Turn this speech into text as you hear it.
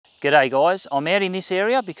G'day guys, I'm out in this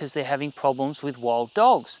area because they're having problems with wild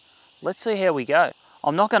dogs. Let's see how we go.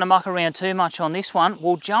 I'm not going to muck around too much on this one.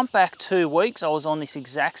 We'll jump back 2 weeks. I was on this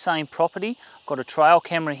exact same property. I've got a trail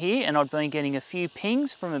camera here and I'd been getting a few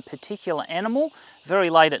pings from a particular animal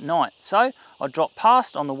very late at night. So I dropped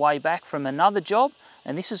past on the way back from another job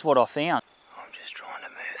and this is what I found. I'm just trying to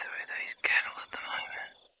move through these cattle at the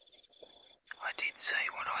moment. I did see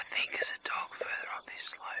what I think is a dog further up this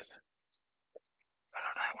slope. But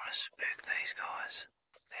I don't want to spook these guys.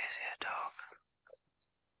 There's our dog.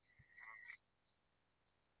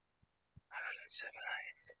 178.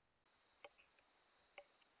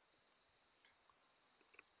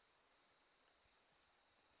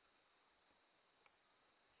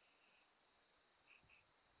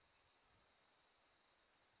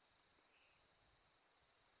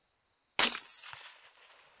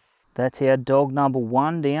 That's our dog number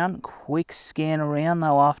 1 down. Quick scan around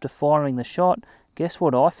though after firing the shot. Guess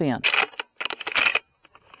what I found?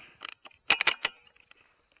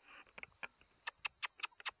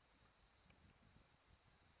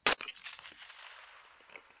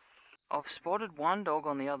 I've spotted 1 dog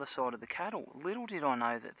on the other side of the cattle. Little did I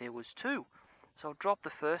know that there was 2. So I dropped the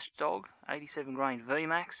first dog, 87 grain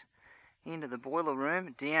VMAX, into the boiler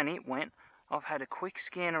room. Down it went. I've had a quick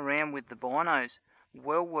scan around with the binos.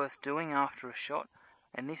 Well worth doing after a shot.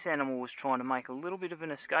 And this animal was trying to make a little bit of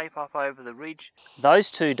an escape up over the ridge.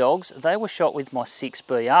 Those 2 dogs, they were shot with my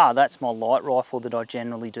 6BR. That's my light rifle that I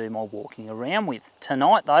generally do my walking around with.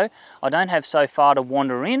 Tonight though, I don't have so far to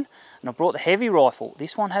wander in, and I brought the heavy rifle.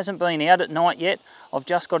 This one hasn't been out at night yet. I've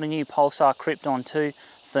just got a new Pulsar Krypton 2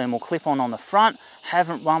 thermal clip-on on the front.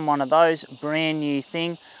 Haven't run one of those, brand new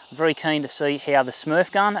thing. I'm very keen to see how the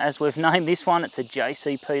Smurf gun, as we've named this one, it's a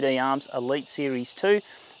JCPD Arms Elite Series 2.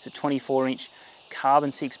 It's a 24-inch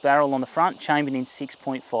carbon 6 barrel on the front, chambered in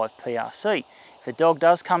 6.5 PRC. If a dog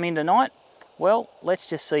does come in tonight, well, let's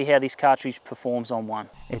just see how this cartridge performs on one.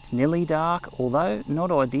 It's nearly dark, although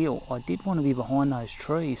not ideal. I did want to be behind those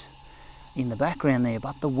trees in the background there,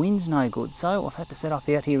 but the wind's no good, so I've had to set up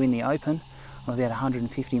out here in the open. I'm about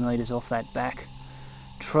 150 metres off that back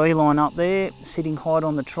tree line up there, sitting high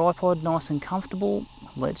on the tripod, nice and comfortable.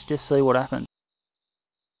 Let's just see what happens.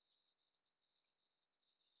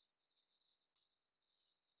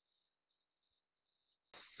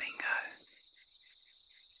 Bingo.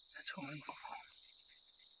 That's what I'm looking for.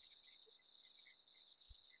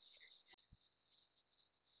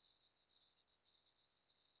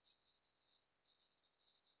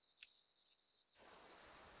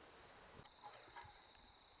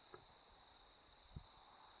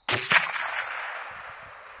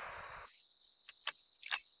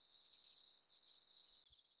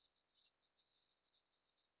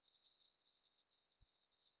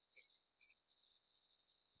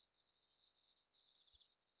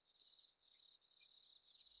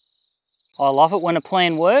 I love it when a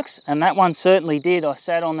plan works, and that one certainly did. I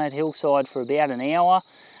sat on that hillside for about an hour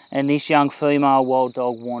and this young female wild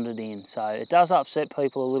dog wandered in. So it does upset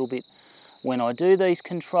people a little bit when I do these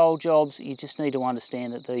control jobs. You just need to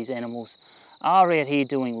understand that these animals are out here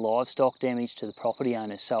doing livestock damage to the property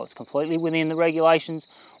owners. So it's completely within the regulations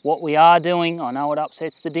what we are doing. I know it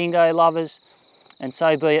upsets the dingo lovers, and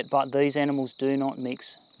so be it, but these animals do not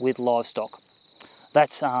mix with livestock.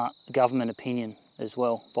 That's government opinion as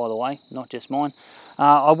well, by the way, not just mine.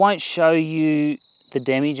 I won't show you the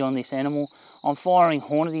damage on this animal. I'm firing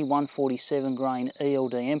Hornady 147 grain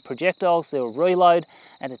ELDM projectiles. They're a reload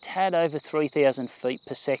at a tad over 3,000 feet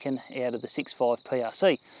per second out of the 6.5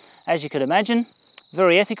 PRC. As you could imagine,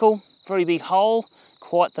 very ethical, very big hole,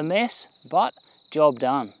 quite the mess, but job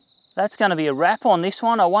done. That's going to be a wrap on this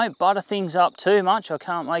one. I won't butter things up too much. I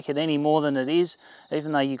can't make it any more than it is,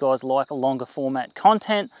 even though you guys like a longer format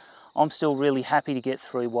content. I'm still really happy to get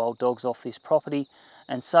 3 wild dogs off this property,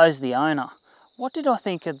 and so's the owner. What did I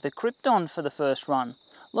think of the Krypton for the first run?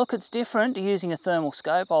 Look, it's different using a thermal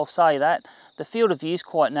scope, I'll say that. The field of view is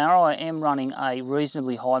quite narrow. I am running a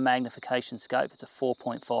reasonably high magnification scope. It's a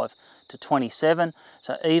 4.5 to 27,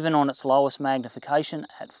 so even on its lowest magnification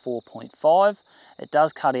at 4.5, it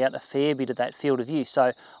does cut out a fair bit of that field of view.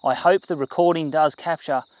 So I hope the recording does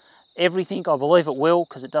capture everything. I believe it will,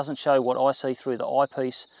 because it doesn't show what I see through the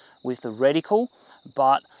eyepiece with the reticle,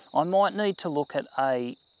 but I might need to look at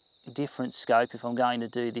a different scope if I'm going to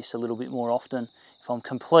do this a little bit more often. If I'm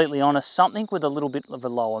completely honest, something with a little bit of a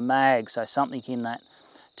lower mag, so something in that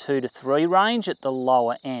 2 to 3 range at the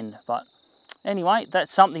lower end. But anyway,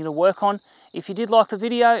 that's something to work on. If you did like the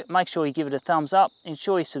video, make sure you give it a thumbs up.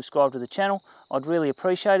 Ensure you subscribe to the channel. I'd really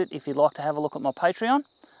appreciate it if you'd like to have a look at my Patreon,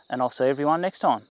 and I'll see everyone next time.